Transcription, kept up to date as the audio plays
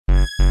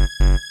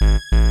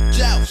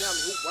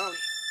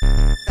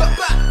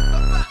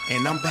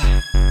and I'm back.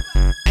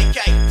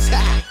 KGBEATZ.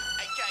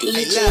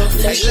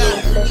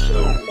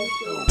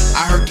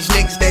 I heard these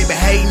niggas, they been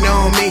hating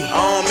on me,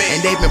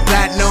 and they been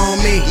plotting on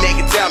me.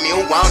 Nigga tell me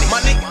who want it. My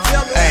nigga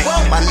tell me who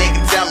want it. My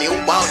nigga tell me who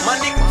want it. My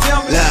nigga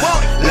tell me who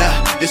want it.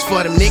 Look, this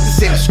for them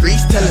niggas in the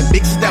streets telling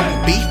bitches that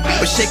we beef,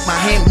 but shake my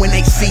hand when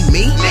they see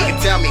me.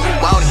 Nigga tell me who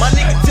want it. My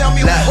nigga tell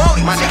me who want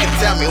it. My nigga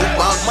tell me who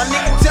want it. My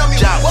nigga tell me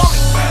who want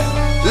it.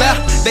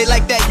 Look, they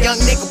like that young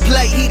nigga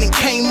play, he done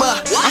came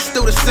up. I'm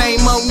still the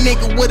same old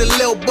nigga with a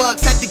little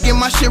bucks. Had to get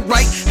my shit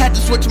right, had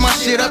to switch my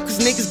shit up, cause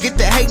niggas get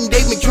to hating,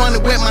 they been trying to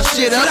wet my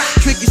shit up.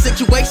 Tricky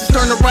situations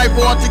turn to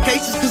rival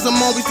altercations, cause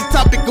I'm always the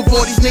topic of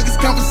all these niggas'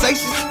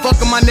 conversations. Fuck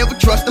them, I never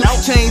trust them.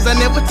 Chains, I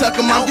never tuck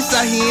them. I'm just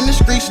out here in the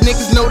streets,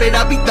 niggas know that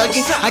I be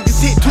thugging. I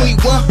just hit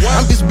 21,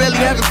 I'm just barely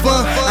having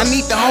fun. I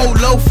need the whole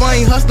loaf,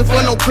 I ain't hustling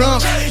for no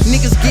crumbs.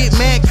 Niggas get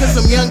mad cause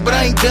I'm young, but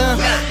I ain't done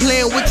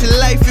playing with your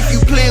life if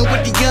you playing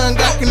with the young.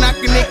 I can knock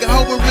a nigga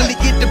hoe and really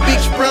get the big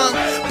sprung.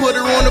 Put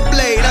her on the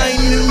blade, I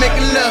ain't even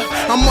making love.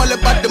 I'm all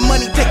about the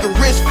money, take a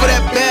risk for that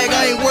bag.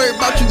 I ain't worried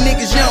about you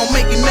niggas, you don't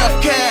make enough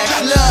cash.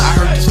 Love.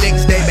 I heard these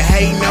niggas, they been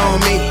hating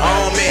on me,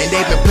 and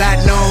they been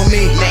plotting on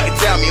me. Nigga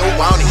tell me who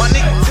want it. My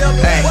nigga tell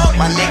me who want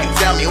it. My nigga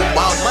tell me who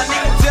want it. My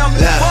nigga tell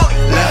me who want it.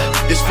 Look,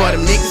 this for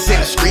them niggas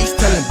in the streets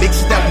telling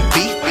bitches that we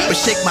beef, but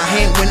shake my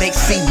hand when they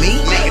see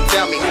me. Nigga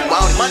tell me who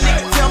want it. My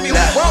nigga tell me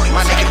who want it.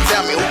 My nigga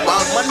tell me who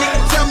want it. My nigga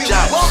tell me who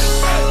want it.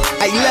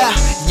 Hey, look,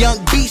 young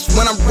beast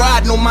when I'm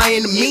riding on my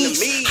enemies.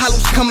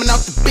 Hollows coming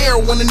out the barrel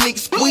when a nigga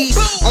squeeze.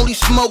 Only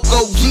smoke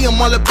OG, I'm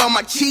all about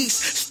my cheese.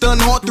 Stun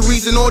hard, the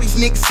reason all these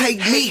niggas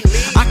hate me.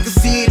 I can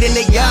see it in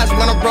their eyes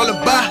when I'm rolling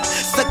by.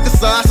 Suck the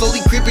side,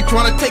 slowly creeping,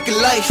 trying to take a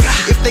life.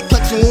 If they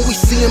clutching when we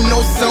see them,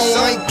 no zone.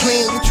 I ain't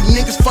playing with you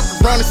niggas, fuck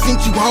around and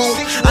send you home.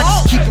 I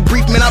just keep it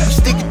brief, man, I be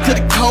sticking to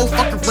the code.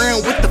 Fuck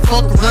around with the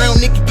fuck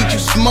around, nigga, get you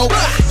smoke.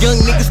 Young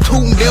niggas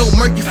too, they'll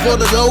murk you for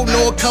the load.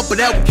 Know a couple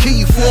that will kill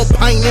you for a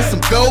pint and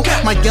some gold.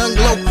 My young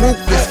low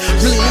ruthless,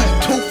 really leave you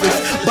toothless.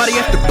 Body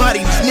after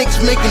body, these niggas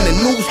making the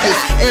news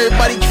list.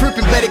 Everybody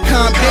tripping, better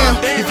calm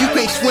down. If you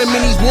can't swim in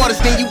these waters,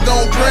 then you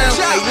gon' drown.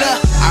 Hey, look,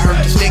 I heard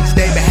these niggas,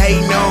 they been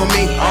hating on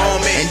me,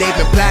 and they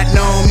been plotting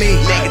on me.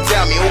 Nigga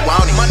tell me who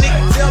want it. My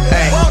nigga tell me who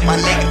want it. My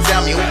nigga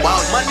tell me who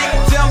want it. My nigga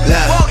tell me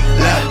who want it.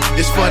 Look,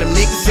 this for them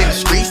niggas in the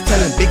streets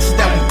telling bitches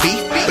that we beef,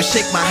 but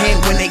shake my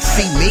hand when they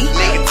see me.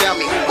 Nigga